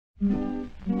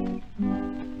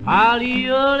Ali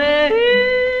ole,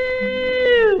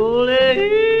 ole,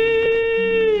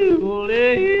 ole.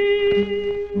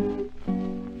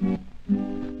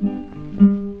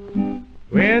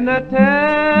 When the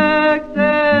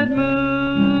Texas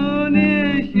moon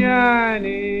is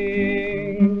shining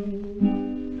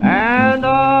and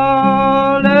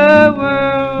all the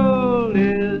world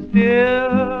is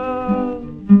still,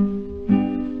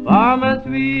 for my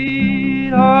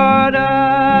sweetheart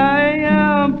I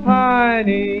am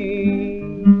pining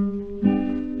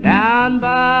down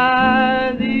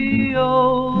by the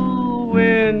old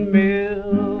windmill.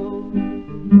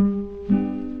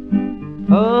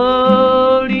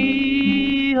 Holy,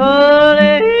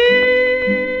 holy,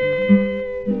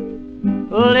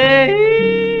 holy,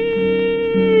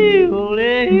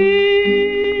 holy.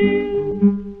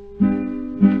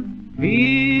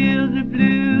 Fields of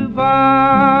blue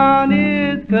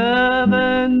bonnets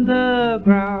covering the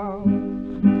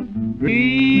ground.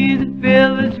 Breeze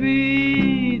fill the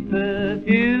sweet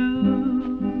perfume.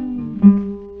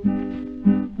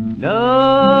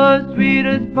 No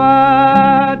sweeter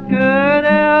spot could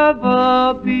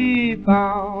ever be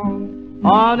found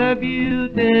on a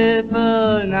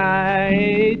beautiful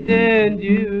night in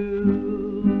June.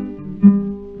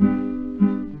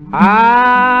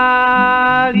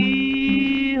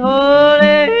 Holly,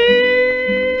 holy,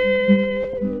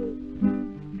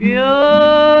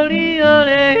 holy,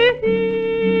 holy,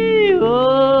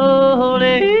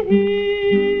 holy.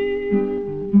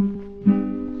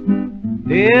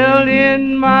 Still in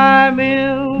my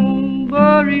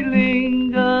memory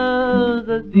lingers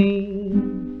a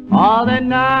scene of the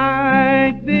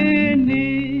night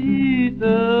beneath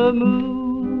the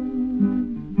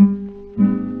moon,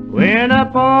 when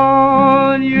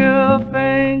upon your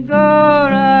finger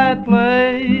I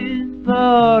placed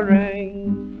the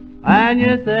ring, and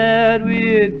you said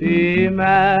we'd be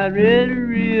married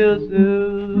real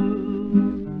soon.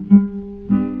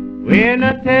 When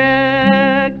the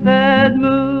Texas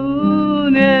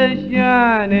moon is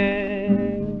shining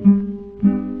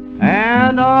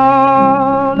and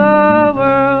all the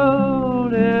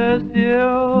world is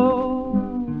still,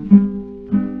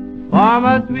 for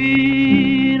my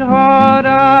sweetheart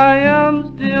I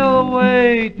am still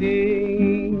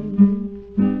waiting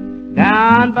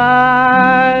down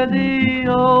by the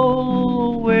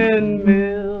old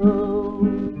windmill.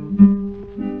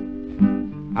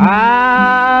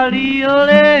 Ali,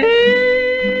 ole,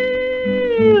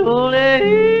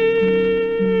 ole.